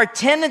me. Our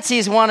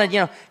tendencies want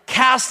to,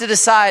 cast it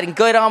aside and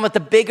go on with the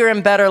bigger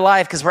and better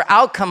life because we're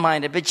outcome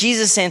minded. But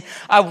Jesus is saying,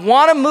 I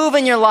want to move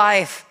in your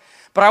life,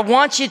 but I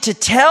want you to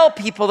tell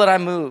people that I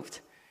moved.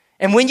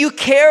 And when you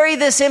carry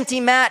this empty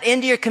mat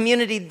into your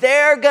community,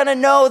 they're going to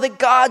know that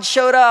God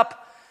showed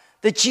up,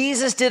 that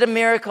Jesus did a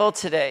miracle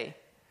today.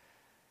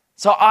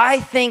 So I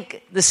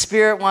think the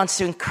Spirit wants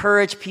to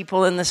encourage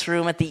people in this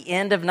room at the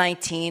end of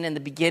 19 and the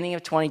beginning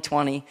of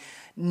 2020.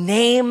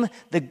 Name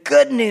the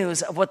good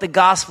news of what the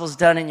gospel's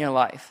done in your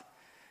life.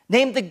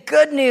 Name the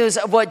good news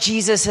of what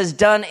Jesus has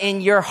done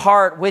in your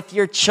heart, with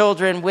your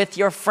children, with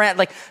your friend.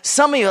 Like,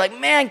 some of you are like,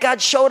 man,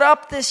 God showed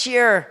up this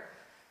year.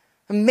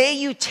 May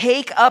you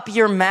take up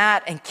your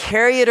mat and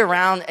carry it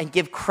around and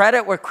give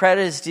credit where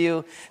credit is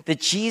due, that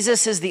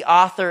Jesus is the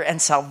author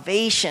and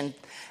salvation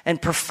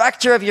and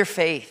perfecter of your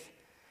faith.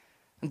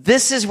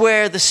 This is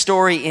where the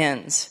story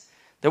ends,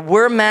 that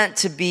we're meant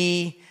to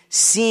be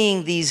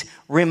seeing these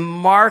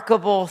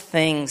remarkable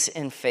things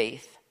in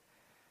faith.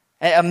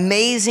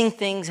 Amazing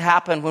things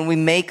happen when we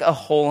make a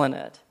hole in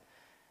it.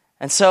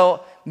 And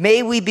so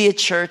may we be a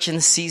church in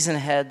the season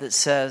ahead that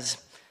says,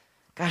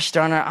 gosh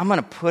darn it, I'm going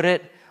to put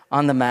it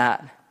on the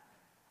mat.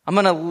 I'm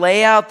going to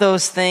lay out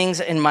those things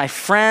in my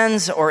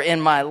friends or in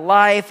my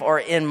life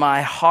or in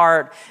my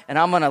heart, and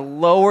I'm going to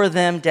lower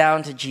them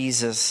down to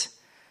Jesus.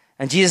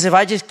 And Jesus, if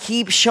I just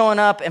keep showing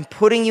up and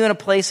putting you in a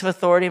place of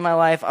authority in my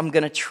life, I'm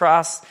going to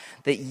trust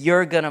that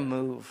you're going to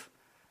move.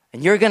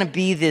 And you're going to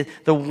be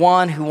the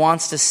one who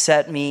wants to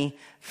set me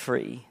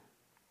free.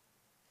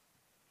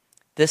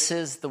 This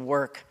is the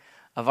work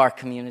of our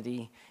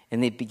community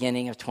in the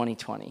beginning of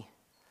 2020.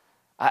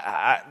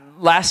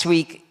 Last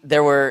week,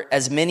 there were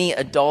as many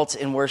adults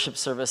in worship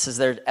service as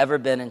there had ever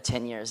been in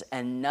 10 years.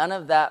 And none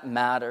of that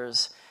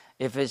matters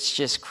if it's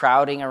just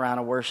crowding around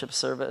a worship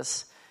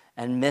service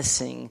and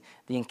missing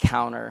the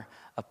encounter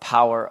of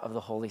power of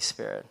the Holy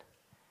Spirit.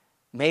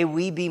 May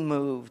we be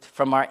moved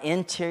from our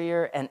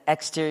interior and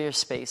exterior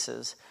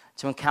spaces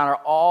to encounter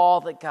all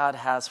that God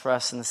has for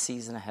us in the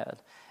season ahead.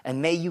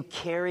 And may you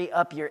carry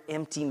up your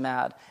empty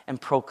mat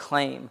and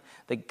proclaim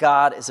that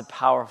God is a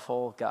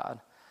powerful God.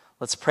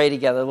 Let's pray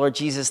together. Lord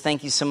Jesus,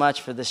 thank you so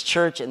much for this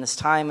church and this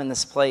time and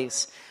this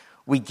place.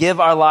 We give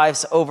our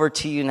lives over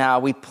to you now.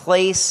 We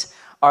place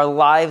our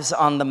lives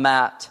on the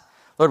mat.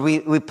 Lord,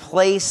 we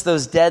place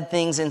those dead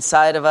things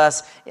inside of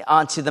us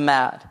onto the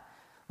mat.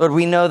 Lord,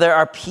 we know there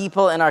are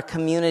people in our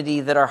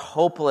community that are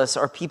hopeless,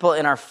 or people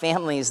in our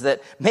families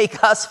that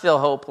make us feel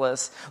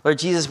hopeless. Lord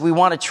Jesus, we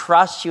want to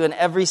trust you in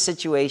every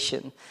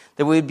situation,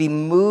 that we would be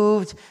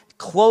moved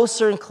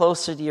closer and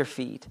closer to your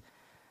feet.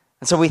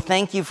 And so we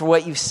thank you for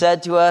what you've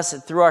said to us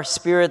through our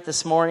spirit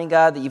this morning,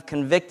 God, that you've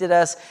convicted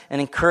us and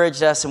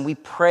encouraged us. And we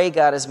pray,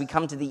 God, as we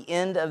come to the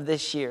end of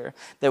this year,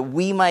 that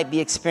we might be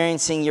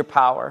experiencing your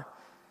power,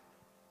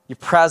 your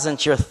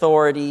presence, your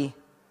authority,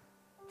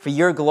 for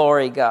your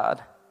glory,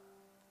 God.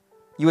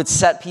 You would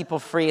set people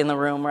free in the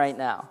room right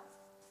now.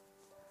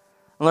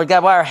 And Lord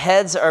God, while our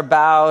heads are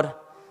bowed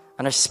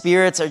and our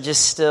spirits are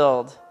just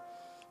stilled,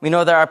 we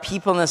know there are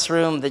people in this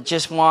room that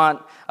just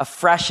want a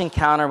fresh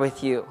encounter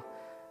with you.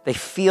 They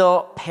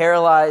feel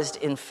paralyzed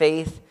in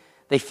faith.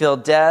 They feel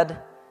dead.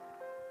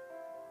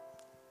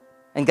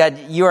 And God,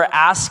 you are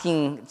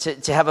asking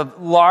to have a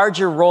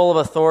larger role of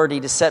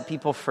authority to set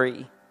people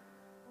free.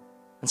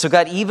 And so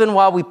God, even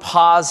while we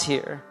pause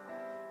here,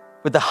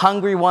 would the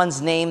hungry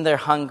ones name their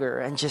hunger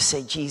and just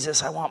say,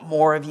 Jesus, I want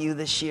more of you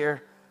this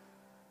year.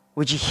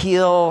 Would you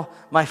heal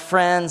my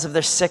friends of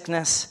their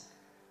sickness?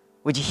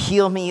 Would you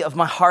heal me of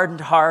my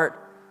hardened heart?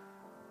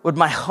 Would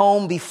my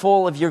home be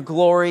full of your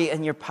glory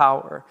and your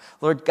power?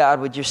 Lord God,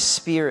 would your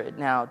Spirit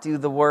now do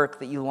the work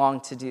that you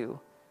long to do?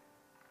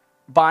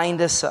 Bind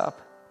us up.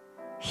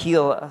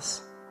 Heal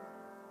us.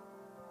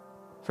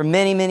 For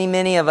many, many,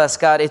 many of us,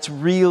 God, it's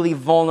really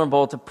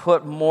vulnerable to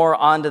put more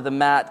onto the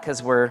mat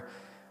because we're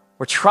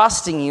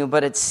trusting you,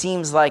 but it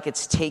seems like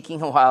it's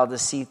taking a while to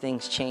see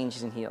things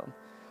changed and healed.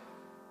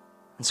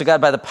 And so,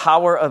 God, by the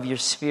power of your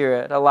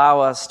Spirit,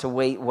 allow us to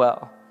wait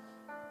well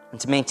and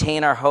to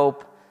maintain our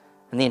hope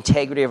and the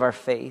integrity of our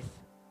faith.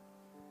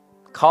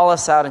 Call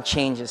us out and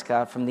change us,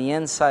 God, from the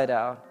inside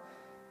out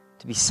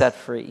to be set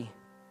free.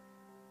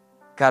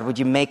 God, would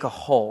you make a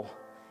hole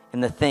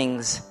in the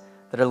things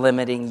that are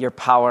limiting your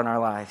power in our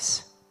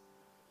lives?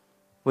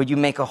 Would you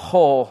make a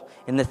hole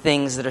in the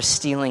things that are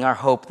stealing our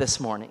hope this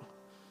morning?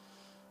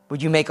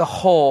 Would you make a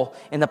hole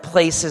in the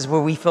places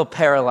where we feel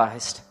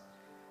paralyzed?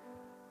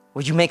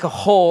 Would you make a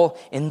hole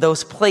in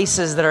those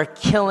places that are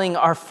killing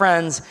our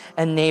friends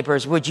and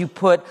neighbors? Would you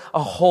put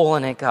a hole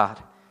in it, God?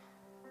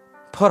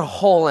 Put a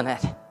hole in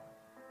it.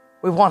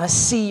 We want to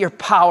see your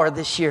power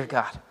this year,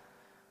 God.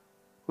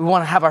 We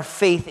want to have our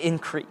faith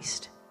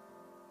increased.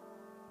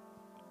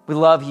 We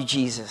love you,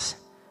 Jesus.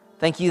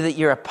 Thank you that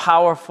you're a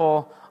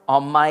powerful,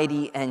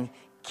 almighty, and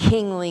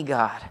kingly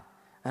God.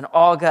 And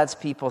all God's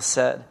people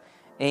said,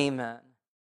 amen.